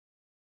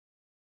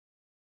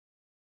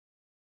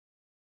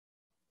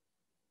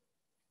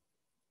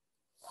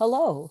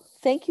Hello,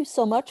 thank you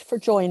so much for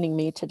joining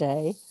me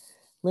today.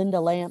 Linda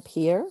Lamp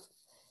here,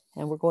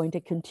 and we're going to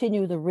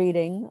continue the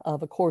reading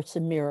of A Course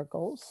in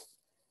Miracles,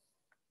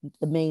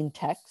 the main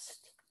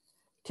text.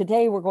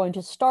 Today we're going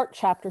to start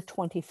chapter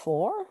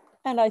 24,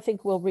 and I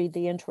think we'll read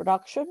the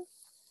introduction.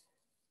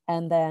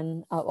 And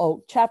then,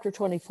 chapter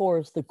 24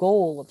 is the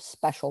goal of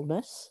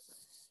specialness.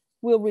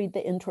 We'll read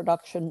the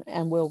introduction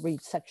and we'll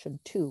read section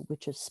 2,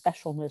 which is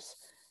specialness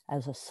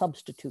as a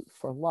substitute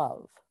for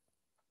love.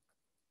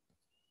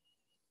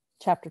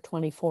 Chapter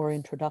 24,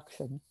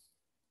 Introduction.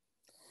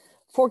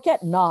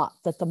 Forget not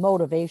that the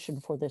motivation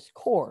for this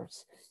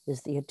course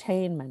is the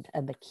attainment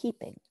and the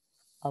keeping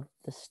of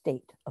the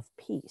state of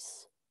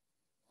peace.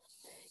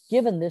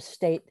 Given this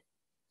state,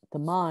 the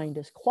mind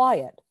is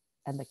quiet,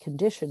 and the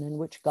condition in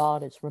which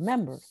God is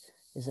remembered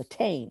is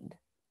attained.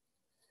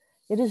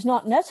 It is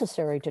not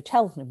necessary to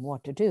tell him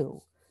what to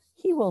do.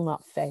 He will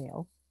not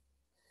fail.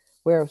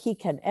 Where he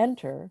can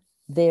enter,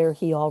 there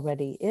he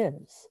already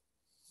is,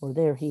 or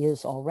there he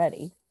is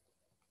already.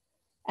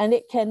 And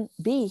it can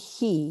be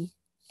he,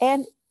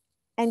 and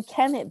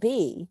can it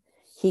be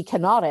he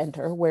cannot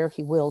enter where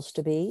he wills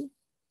to be?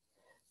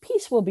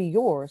 Peace will be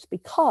yours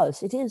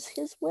because it is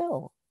his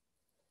will.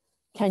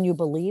 Can you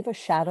believe a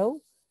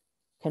shadow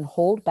can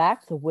hold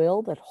back the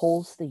will that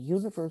holds the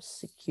universe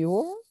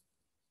secure?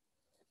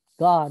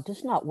 God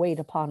does not wait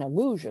upon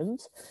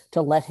illusions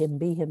to let him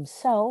be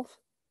himself.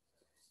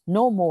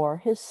 No more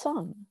his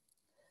son.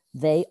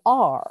 They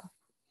are.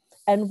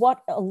 And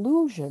what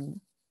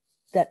illusion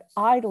that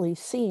idly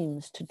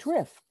seems to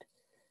drift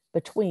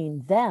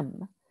between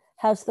them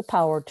has the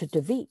power to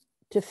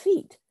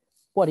defeat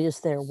what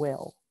is their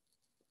will.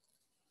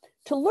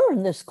 To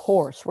learn this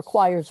course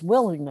requires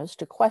willingness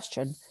to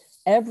question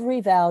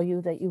every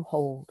value that you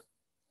hold.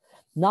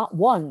 Not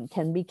one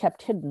can be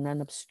kept hidden and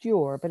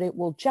obscure, but it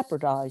will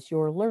jeopardize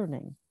your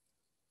learning.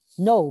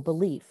 No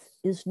belief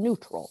is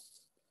neutral.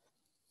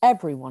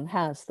 Everyone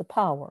has the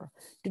power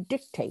to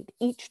dictate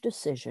each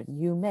decision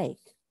you make.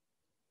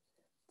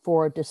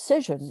 For a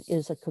decision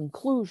is a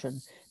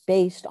conclusion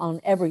based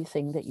on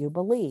everything that you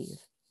believe.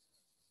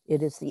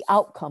 It is the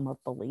outcome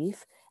of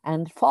belief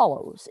and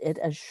follows it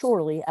as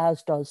surely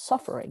as does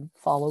suffering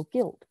follow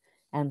guilt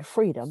and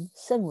freedom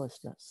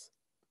sinlessness.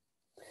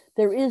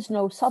 There is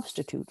no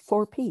substitute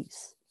for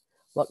peace.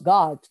 What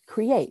God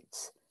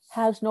creates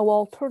has no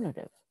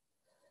alternative.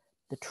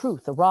 The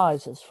truth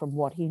arises from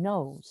what he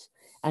knows,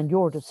 and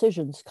your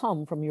decisions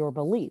come from your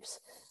beliefs,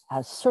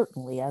 as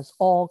certainly as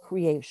all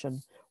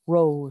creation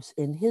rose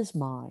in his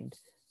mind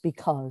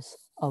because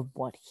of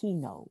what he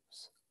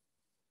knows.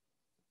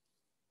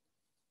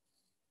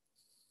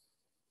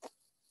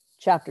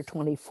 Chapter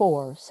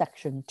 24,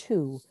 Section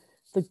 2,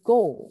 the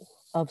goal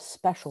of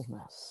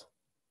specialness.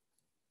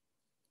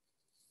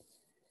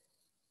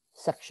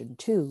 Section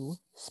 2,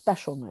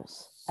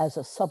 specialness as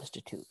a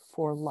substitute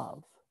for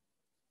love.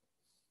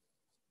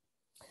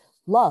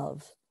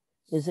 Love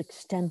is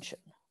extension.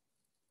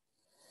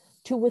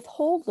 To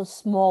withhold the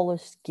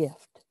smallest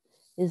gift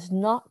is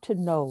not to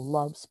know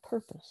love's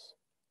purpose.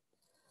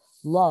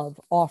 Love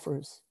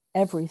offers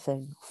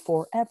everything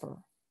forever.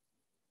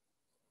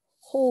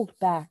 Hold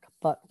back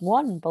but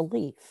one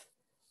belief,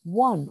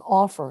 one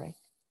offering,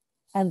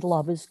 and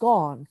love is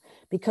gone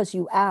because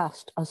you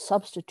asked a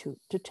substitute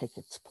to take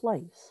its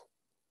place.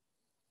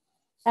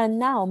 And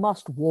now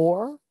must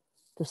war,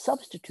 the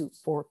substitute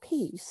for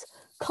peace,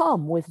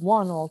 come with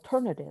one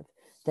alternative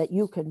that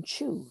you can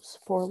choose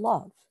for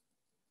love.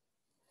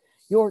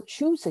 Your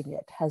choosing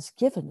it has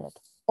given it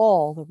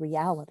all the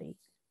reality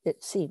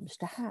it seems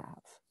to have.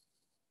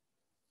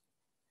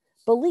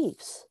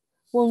 Beliefs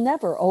will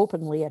never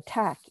openly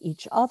attack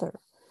each other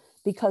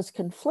because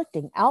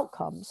conflicting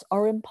outcomes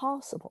are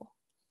impossible.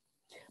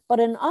 But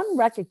an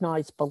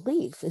unrecognized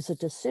belief is a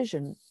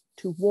decision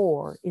to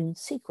war in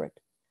secret,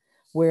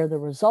 where the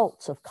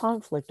results of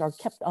conflict are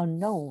kept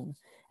unknown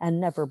and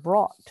never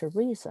brought to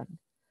reason,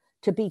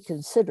 to be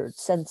considered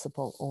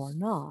sensible or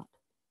not.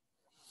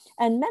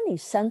 And many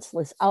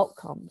senseless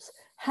outcomes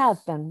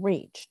have been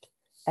reached,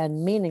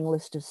 and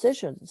meaningless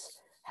decisions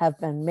have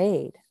been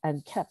made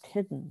and kept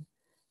hidden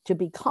to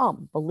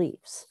become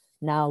beliefs,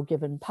 now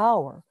given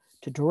power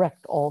to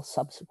direct all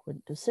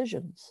subsequent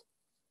decisions.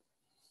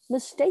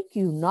 Mistake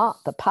you not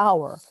the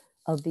power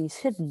of these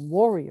hidden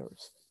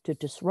warriors to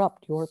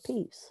disrupt your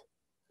peace,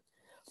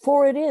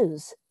 for it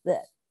is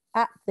that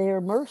at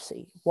their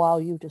mercy while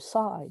you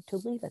decide to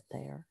leave it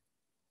there.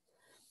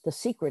 The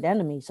secret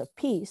enemies of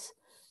peace,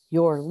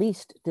 your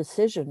least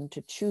decision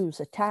to choose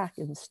attack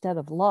instead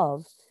of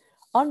love,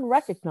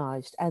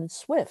 unrecognized and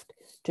swift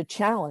to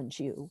challenge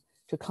you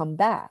to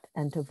combat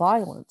and to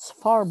violence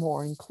far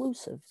more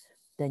inclusive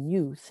than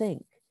you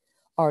think,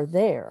 are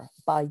there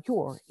by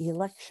your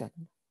election.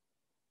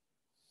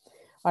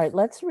 All right,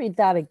 let's read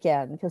that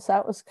again, because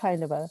that was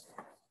kind of a,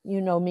 you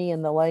know me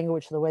and the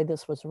language, the way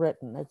this was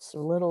written. It's a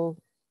little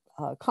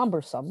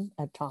cumbersome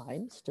at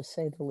times, to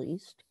say the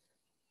least.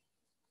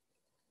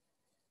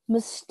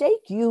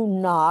 Mistake you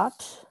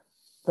not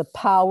the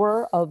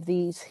power of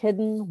these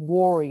hidden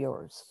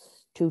warriors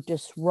to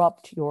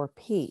disrupt your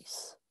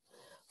peace.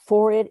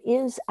 for it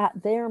is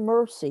at their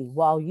mercy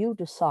while you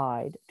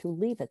decide to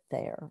leave it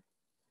there.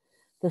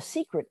 The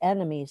secret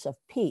enemies of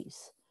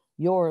peace,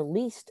 your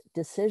least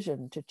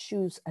decision to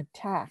choose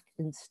attack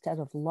instead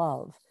of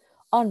love,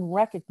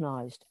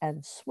 unrecognized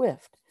and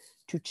swift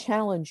to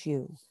challenge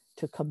you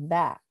to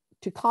combat,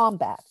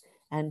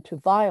 and to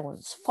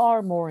violence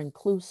far more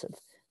inclusive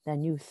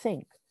than you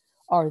think,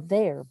 are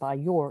there by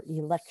your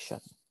election.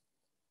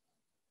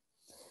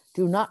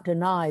 Do not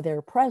deny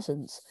their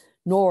presence,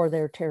 nor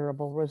their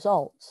terrible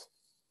results.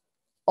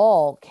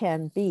 All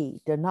can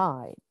be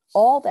denied.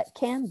 All that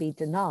can be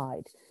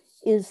denied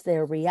is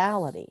their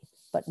reality,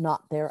 but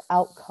not their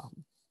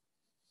outcome.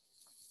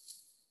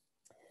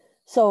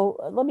 So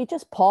let me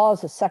just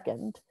pause a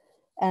second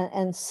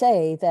and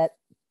say that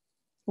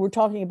we're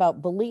talking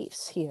about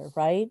beliefs here,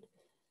 right?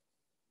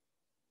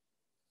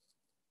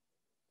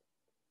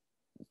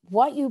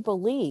 What you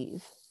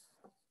believe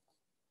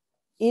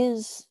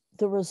is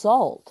the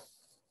result,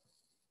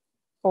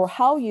 or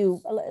how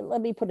you, let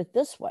me put it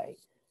this way,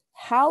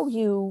 how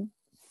you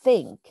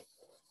think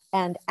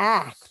and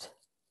act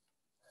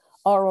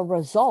are a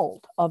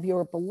result of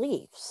your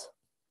beliefs.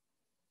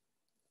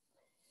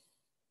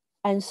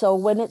 And so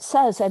when it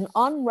says an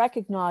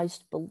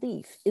unrecognized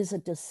belief is a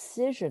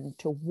decision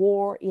to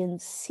war in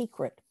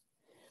secret,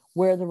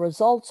 where the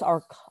results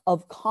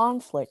of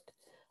conflict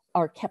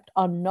are kept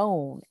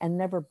unknown and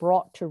never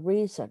brought to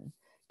reason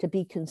to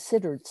be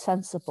considered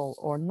sensible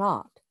or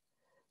not.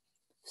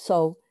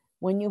 So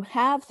when you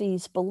have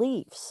these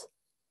beliefs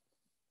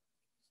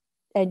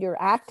and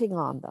you're acting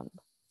on them,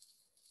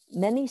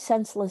 many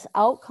senseless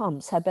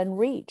outcomes have been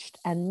reached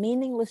and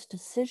meaningless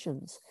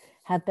decisions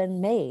have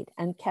been made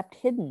and kept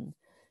hidden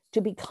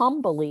to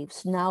become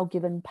beliefs now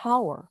given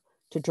power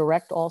to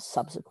direct all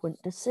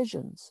subsequent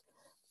decisions.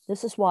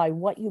 This is why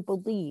what you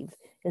believe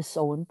is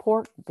so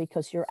important,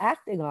 because you're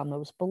acting on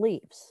those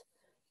beliefs.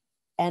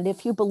 And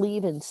if you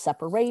believe in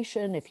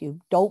separation, if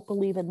you don't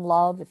believe in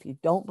love, if you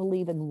don't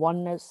believe in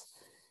oneness,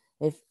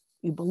 if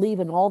you believe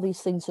in all these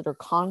things that are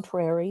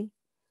contrary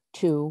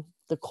to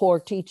the core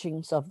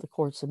teachings of the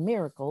Course in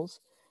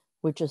Miracles,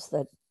 which is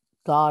that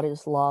God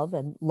is love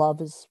and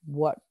love is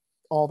what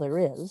all there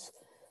is,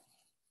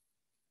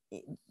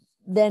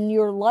 then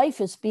your life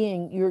is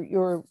being,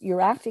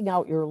 you're acting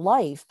out your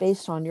life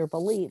based on your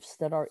beliefs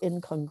that are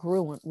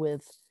incongruent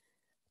with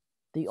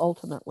the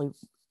ultimate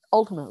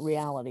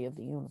reality of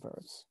the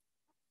universe.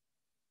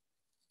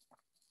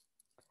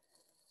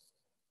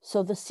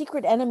 So the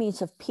secret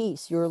enemies of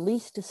peace, your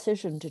least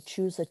decision to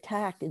choose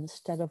attack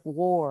instead of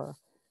war,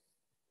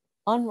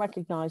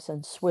 unrecognized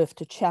and swift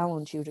to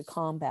challenge you to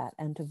combat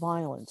and to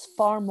violence,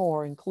 far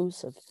more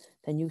inclusive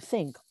than you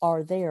think,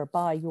 are there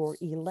by your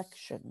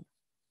election.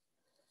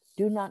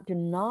 Do not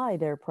deny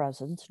their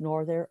presence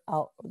nor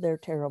their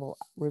terrible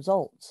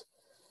results.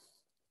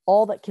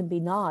 All that can be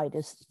denied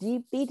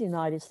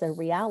is their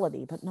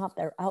reality, but not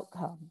their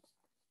outcome.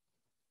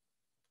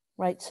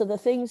 Right? So the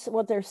things,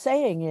 what they're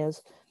saying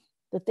is,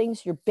 the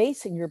things you're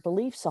basing your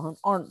beliefs on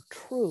aren't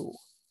true.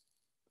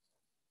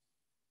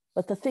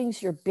 But the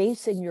things you're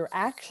basing your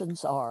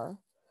actions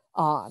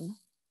on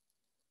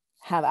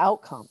have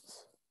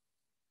outcomes.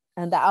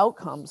 And the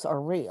outcomes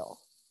are real.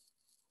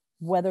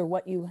 Whether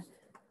what you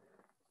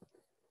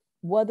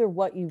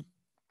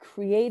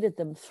created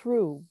them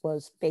through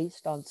was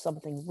based on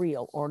something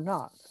real or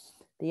not,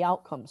 the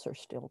outcomes are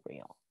still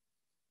real.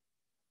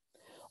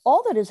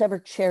 All that is ever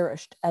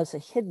cherished as a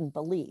hidden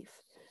belief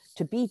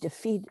to be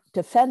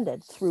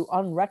defended though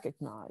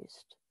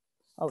unrecognized,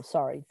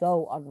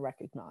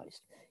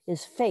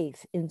 is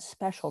faith in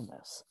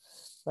specialness.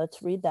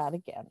 Let's read that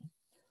again.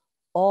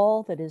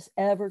 All that is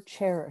ever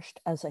cherished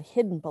as a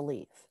hidden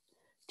belief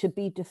to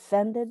be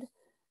defended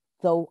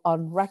though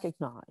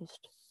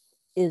unrecognized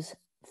is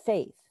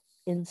faith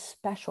in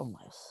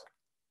specialness.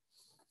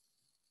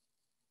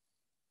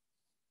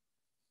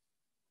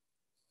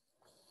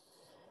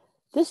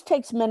 This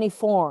takes many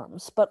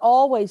forms, but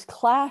always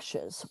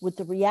clashes with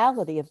the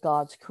reality of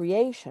God's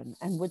creation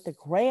and with the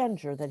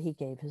grandeur that he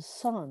gave his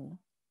Son.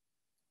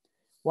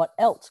 What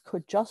else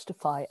could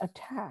justify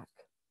attack?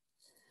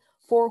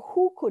 For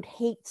who could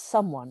hate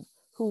someone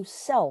whose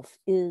self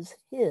is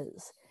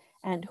his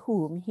and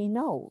whom he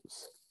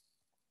knows?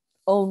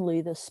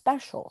 Only the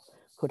special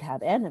could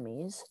have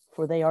enemies,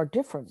 for they are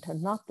different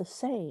and not the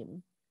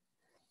same.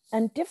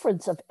 And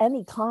difference of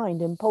any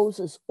kind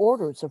imposes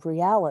orders of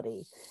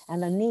reality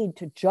and a need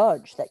to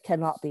judge that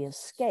cannot be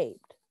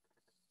escaped.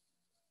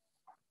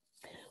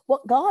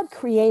 What God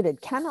created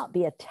cannot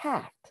be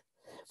attacked,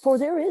 for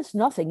there is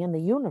nothing in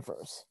the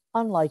universe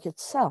unlike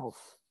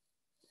itself.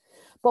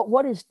 But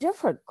what is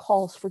different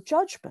calls for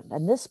judgment,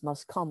 and this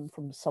must come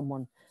from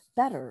someone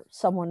better,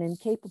 someone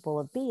incapable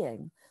of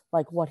being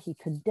like what he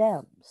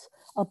condemns,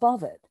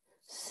 above it,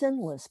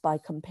 sinless by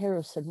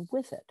comparison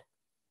with it.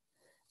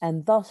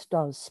 And thus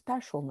does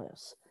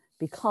specialness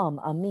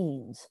become a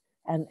means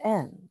and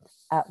end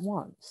at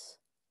once.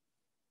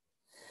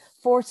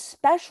 For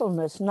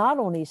specialness not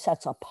only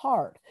sets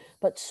apart,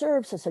 but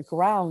serves as a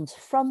grounds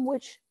from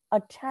which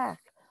attack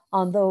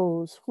on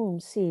those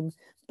whom seem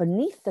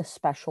beneath the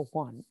special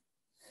one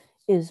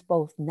is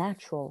both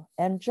natural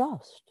and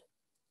just.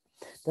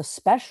 The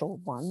special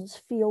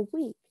ones feel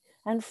weak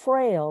and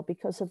frail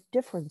because of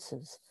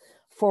differences,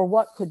 for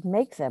what could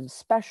make them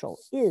special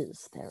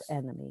is their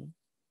enemy.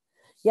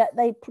 Yet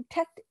they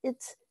protect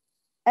its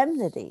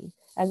enmity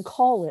and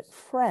call it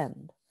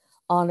friend.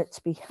 On its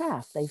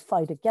behalf, they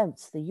fight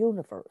against the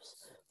universe,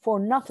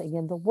 for nothing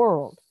in the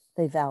world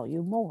they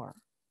value more.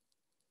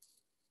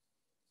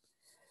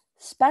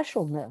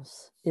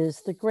 Specialness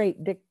is the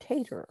great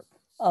dictator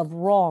of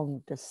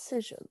wrong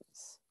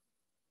decisions.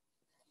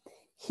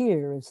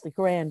 Here is the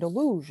grand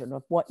illusion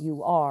of what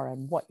you are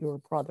and what your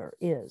brother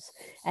is,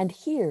 and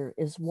here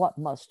is what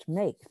must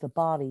make the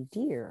body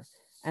dear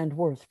and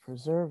worth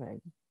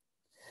preserving.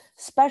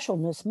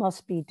 Specialness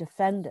must be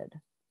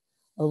defended.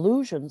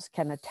 Illusions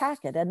can attack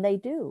it, and they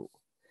do.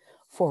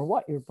 For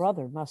what your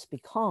brother must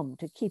become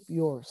to keep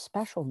your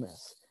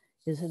specialness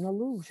is an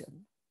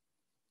illusion.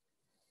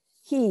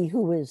 He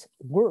who is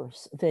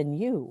worse than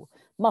you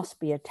must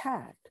be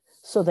attacked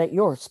so that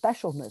your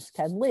specialness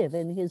can live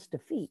in his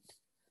defeat.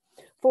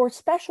 For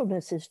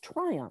specialness is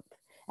triumph,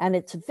 and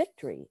its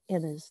victory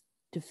in his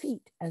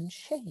defeat and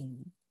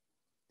shame.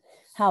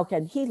 How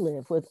can he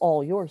live with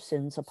all your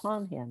sins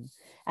upon him?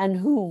 And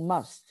who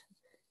must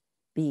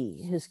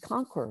be his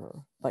conqueror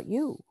but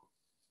you?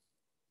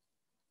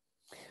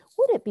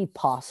 Would it be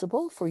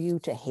possible for you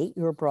to hate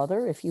your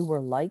brother if you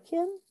were like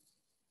him?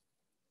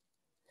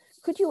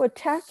 Could you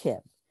attack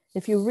him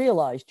if you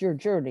realized your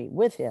journey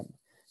with him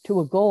to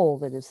a goal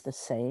that is the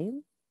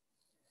same?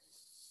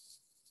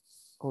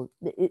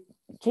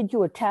 Could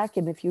you attack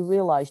him if you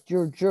realized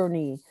your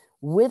journey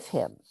with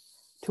him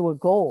to a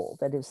goal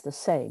that is the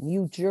same?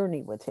 You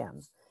journey with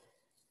him.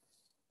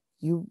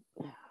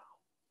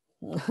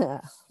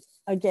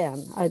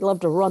 Again, I'd love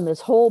to run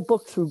this whole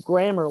book through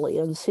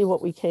Grammarly and see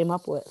what we came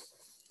up with.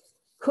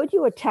 Could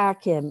you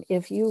attack him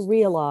if you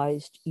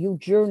realized you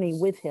journey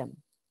with him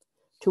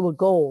to a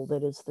goal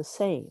that is the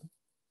same?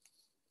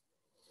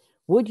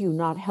 Would you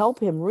not help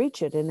him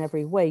reach it in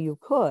every way you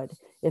could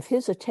if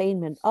his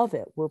attainment of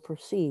it were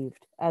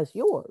perceived as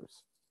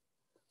yours?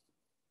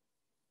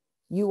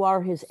 You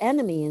are his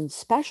enemy in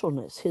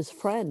specialness, his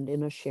friend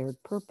in a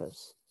shared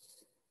purpose.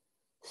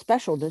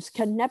 Specialness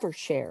can never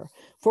share,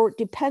 for it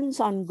depends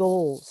on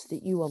goals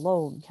that you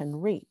alone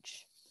can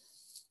reach.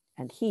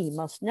 And he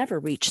must never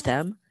reach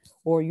them,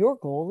 or your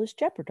goal is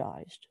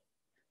jeopardized.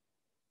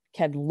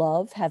 Can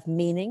love have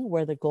meaning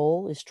where the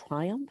goal is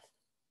triumph?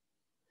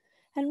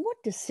 And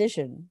what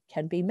decision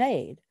can be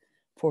made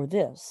for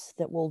this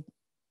that will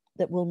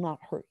not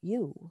hurt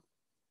you?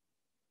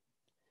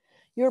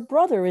 Your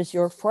brother is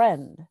your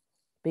friend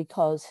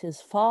because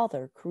his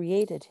father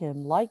created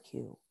him like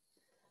you.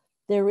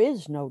 There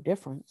is no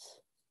difference.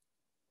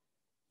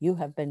 You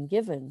have been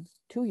given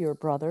to your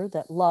brother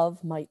that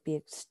love might be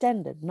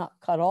extended, not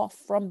cut off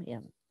from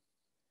him.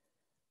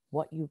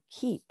 What you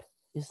keep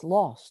is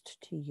lost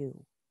to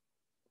you.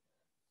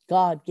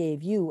 God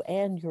gave you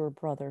and your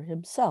brother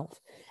himself,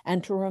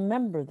 and to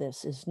remember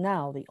this is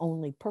now the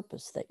only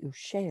purpose that you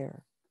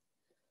share.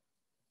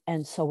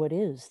 And so it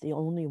is the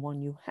only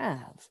one you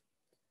have.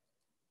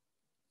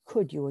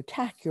 Could you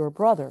attack your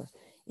brother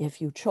if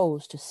you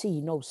chose to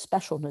see no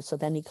specialness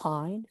of any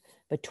kind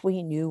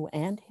between you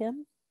and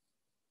him?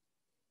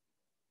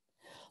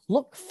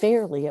 Look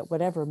fairly at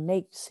whatever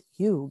makes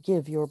you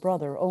give your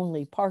brother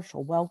only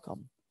partial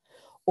welcome,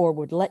 or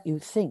would let you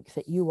think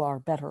that you are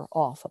better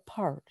off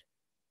apart.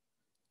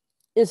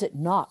 Is it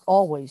not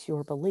always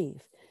your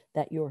belief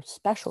that your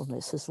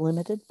specialness is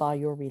limited by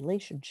your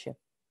relationship?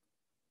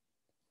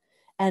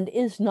 And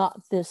is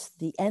not this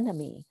the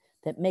enemy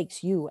that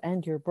makes you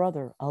and your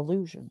brother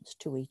illusions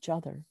to each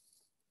other?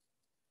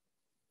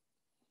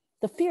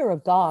 The fear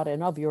of God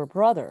and of your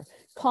brother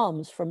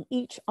comes from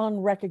each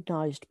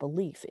unrecognized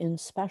belief in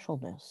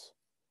specialness.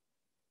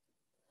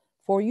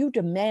 For you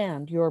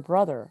demand your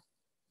brother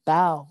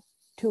bow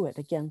to it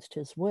against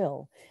his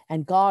will,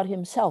 and God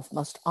himself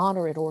must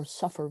honor it or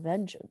suffer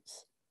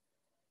vengeance.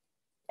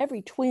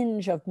 Every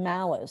twinge of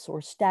malice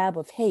or stab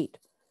of hate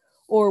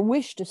or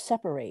wish to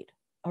separate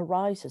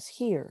arises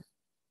here.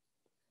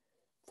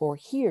 For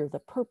here the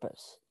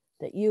purpose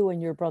that you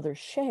and your brother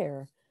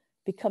share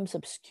becomes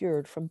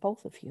obscured from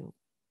both of you.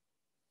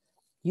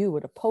 You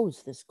would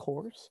oppose this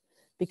course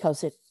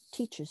because it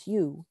teaches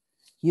you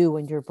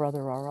and your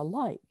brother are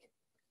alike.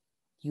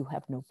 You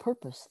have no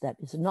purpose that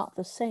is not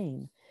the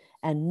same,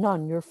 and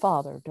none your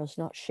father does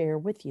not share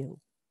with you.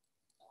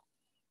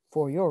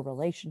 For your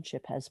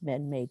relationship has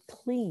been made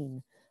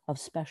clean of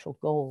special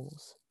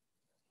goals.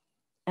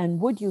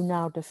 And would you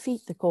now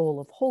defeat the goal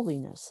of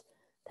holiness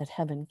that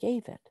heaven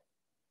gave it?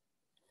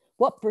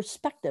 What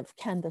perspective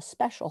can the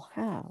special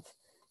have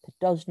that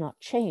does not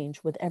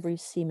change with every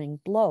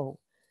seeming blow,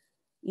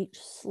 each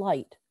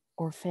slight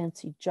or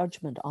fancied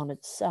judgment on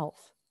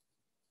itself?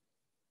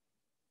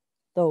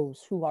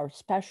 Those who are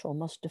special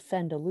must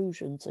defend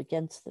illusions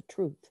against the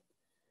truth.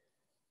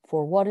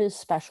 For what is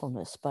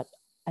specialness but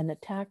an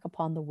attack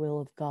upon the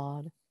will of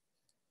God?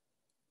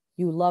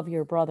 You love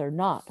your brother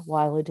not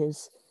while it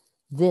is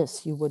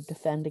This you would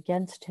defend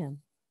against him.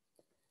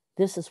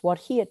 This is what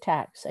he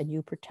attacks and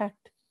you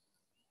protect.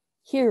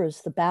 Here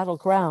is the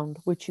battleground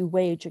which you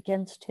wage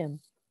against him.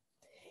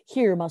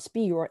 Here must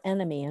be your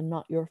enemy and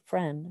not your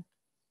friend.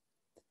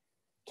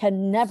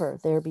 Can never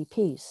there be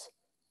peace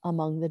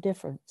among the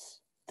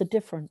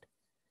different.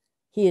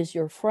 He is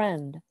your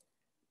friend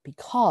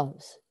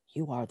because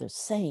you are the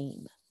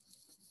same.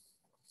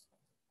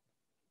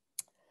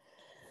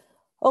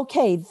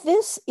 Okay,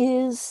 this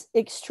is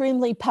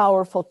extremely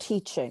powerful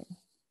teaching,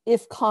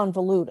 if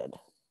convoluted.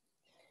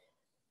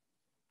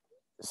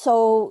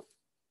 So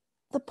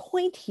the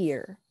point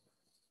here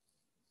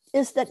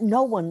is that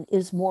no one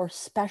is more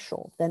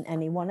special than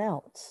anyone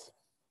else.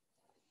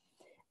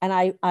 And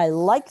I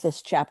like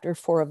this chapter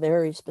for a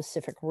very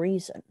specific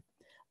reason.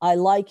 I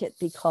like it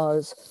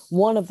because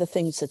one of the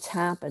things that's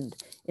happened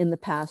in the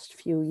past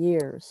few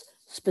years,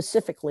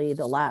 specifically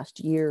the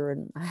last year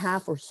and a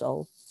half or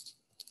so,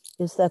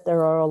 is that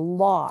there are a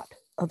lot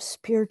of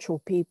spiritual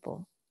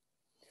people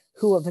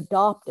who have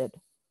adopted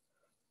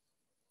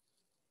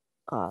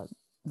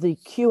the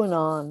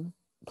QAnon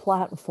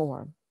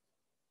platform.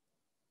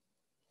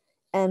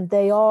 And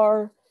they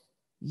are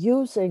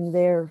using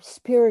their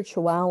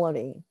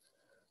spirituality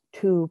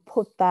to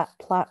put that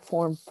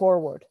platform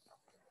forward.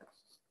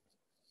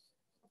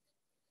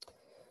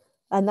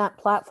 And that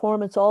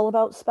platform, it's all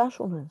about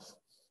specialness.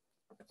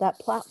 That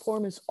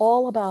platform is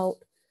all about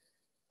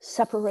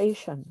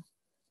separation,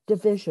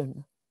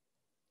 division.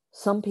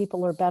 Some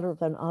people are better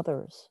than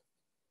others.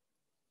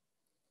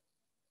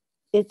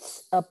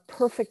 It's a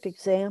perfect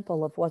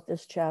example of what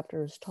this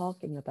chapter is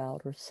talking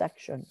about, or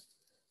section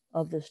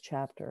of this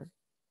chapter.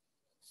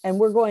 And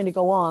we're going to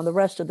go on the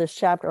rest of this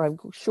chapter, I'm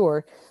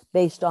sure,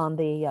 based on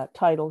the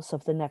titles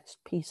of the next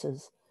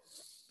pieces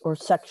or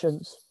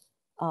sections.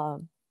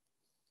 The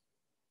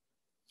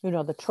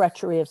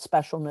treachery of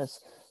specialness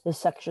is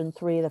section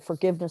 3. The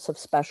forgiveness of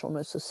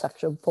specialness is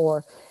section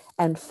 4.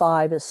 And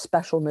 5 is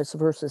specialness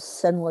versus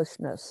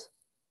sinlessness.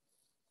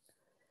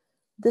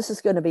 This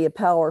is going to be a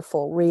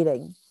powerful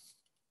reading.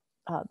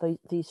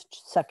 These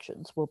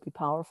sections will be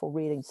powerful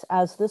readings,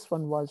 as this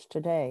one was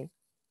today.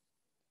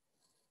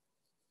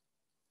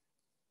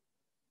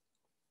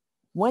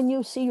 When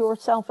you see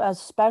yourself as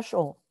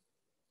special,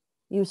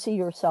 you see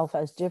yourself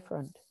as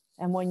different.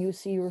 And when you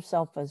see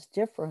yourself as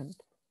different,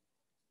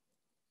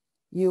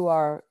 you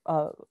are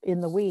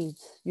in the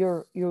weeds.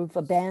 You've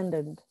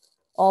abandoned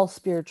all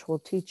spiritual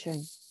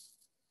teaching.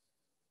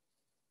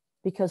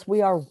 Because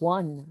we are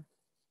one.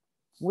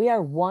 We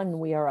are one.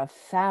 We are a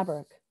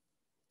fabric.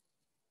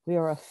 We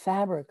are a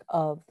fabric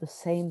of the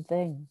same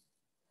thing,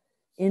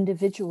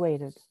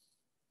 individuated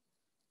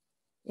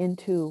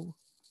into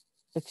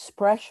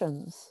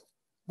expressions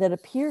that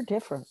appear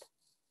different,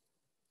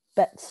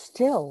 but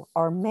still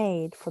are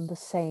made from the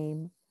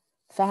same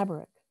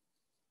fabric.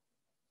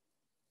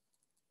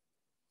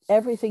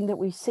 Everything that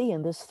we see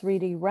in this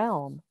 3D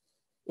realm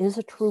is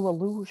a true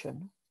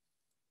illusion.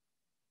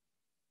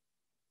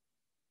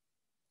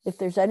 If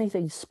there's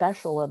anything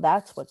special, and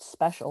that's what's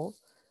special,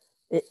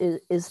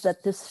 is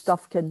that this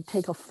stuff can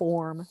take a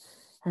form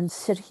and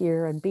sit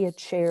here and be a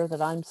chair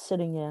that I'm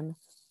sitting in,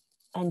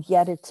 and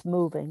yet it's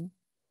moving.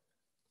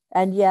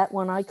 And yet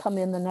when I come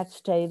in the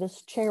next day,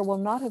 this chair will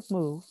not have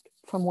moved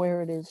from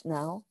where it is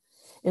now.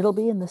 It'll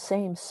be in the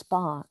same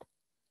spot.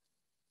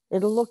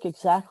 It'll look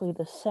exactly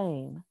the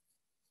same.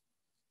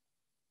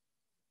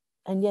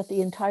 And yet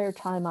the entire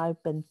time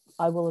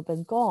I will have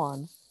been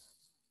gone,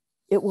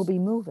 it will be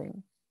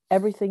moving.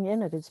 Everything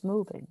in it is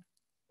moving.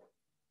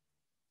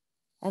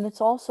 And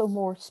it's also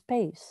more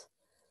space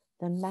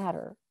than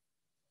matter.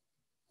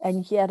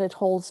 And yet it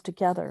holds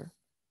together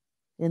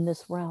in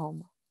this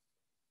realm.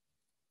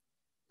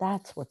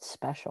 That's what's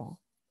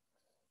special.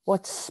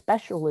 What's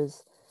special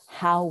is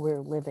how we're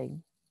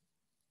living.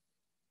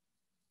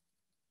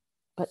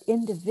 But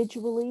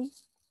individually,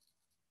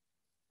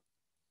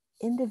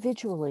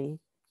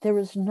 there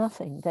is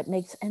nothing that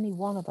makes any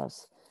one of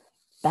us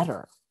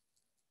better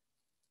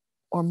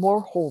or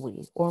more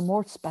holy or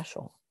more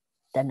special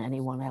than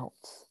anyone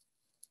else.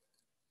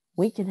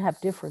 We can have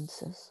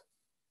differences.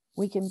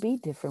 We can be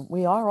different.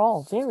 We are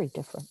all very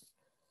different.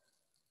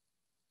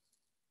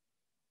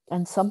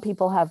 And some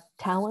people have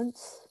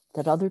talents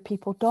that other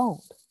people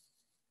don't.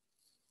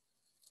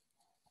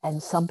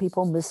 And some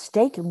people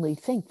mistakenly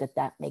think that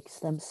that makes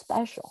them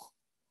special,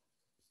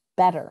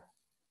 better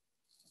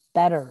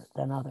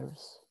than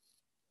others.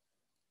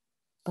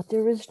 But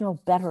there is no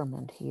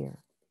betterment here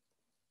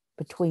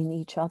between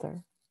each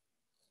other.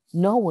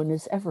 No one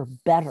is ever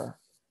better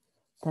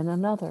than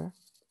another.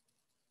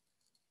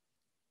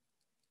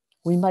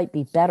 We might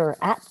be better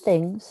at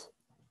things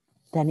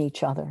than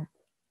each other.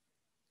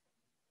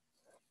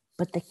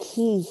 But the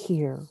key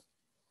here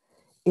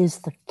is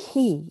the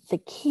key. The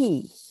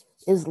key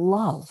is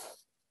love.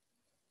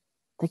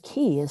 The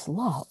key is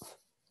love.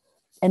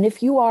 And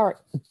if you are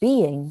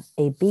being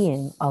a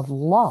being of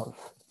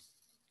love,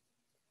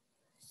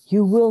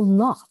 you will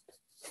not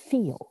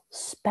feel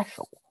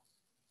special,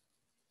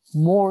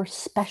 more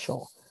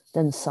special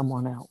than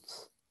someone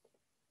else.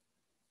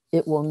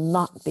 it will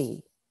not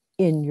be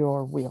in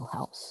your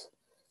wheelhouse.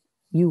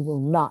 You will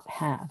not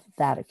have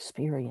that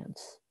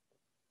experience.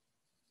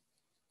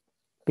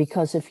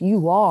 Because if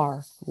you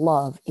are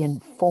love in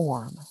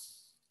form,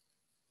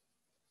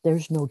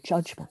 there's no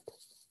judgment.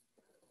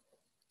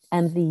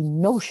 And the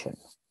notion,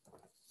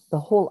 the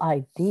whole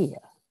idea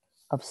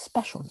of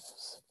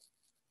specialness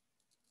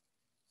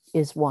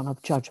is one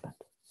of judgment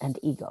and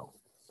ego.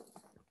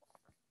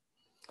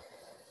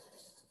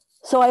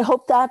 So I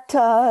hope that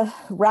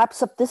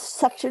wraps up this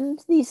section,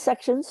 these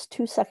sections,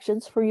 2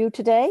 sections for you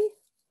today.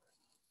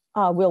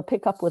 We'll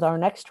pick up with our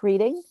next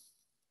reading.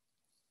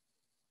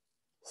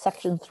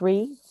 Section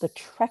 3, the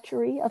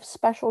treachery of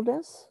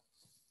specialness.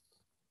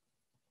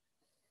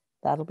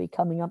 That'll be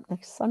coming up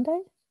next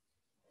Sunday.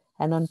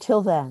 And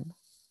until then,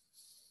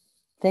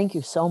 thank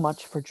you so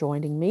much for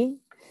joining me.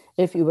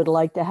 If you would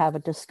like to have a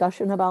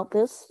discussion about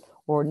this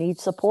or need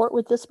support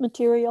with this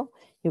material,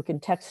 you can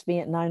text me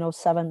at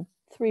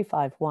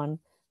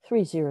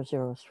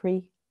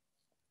 907-351-3003.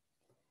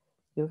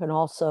 You can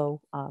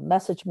also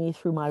message me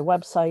through my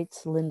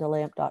websites,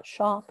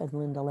 lindalamp.shop and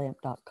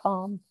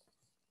lindalamp.com.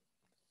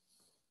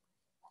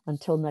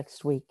 Until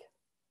next week,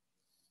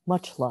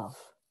 much love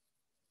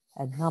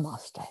and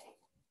namaste.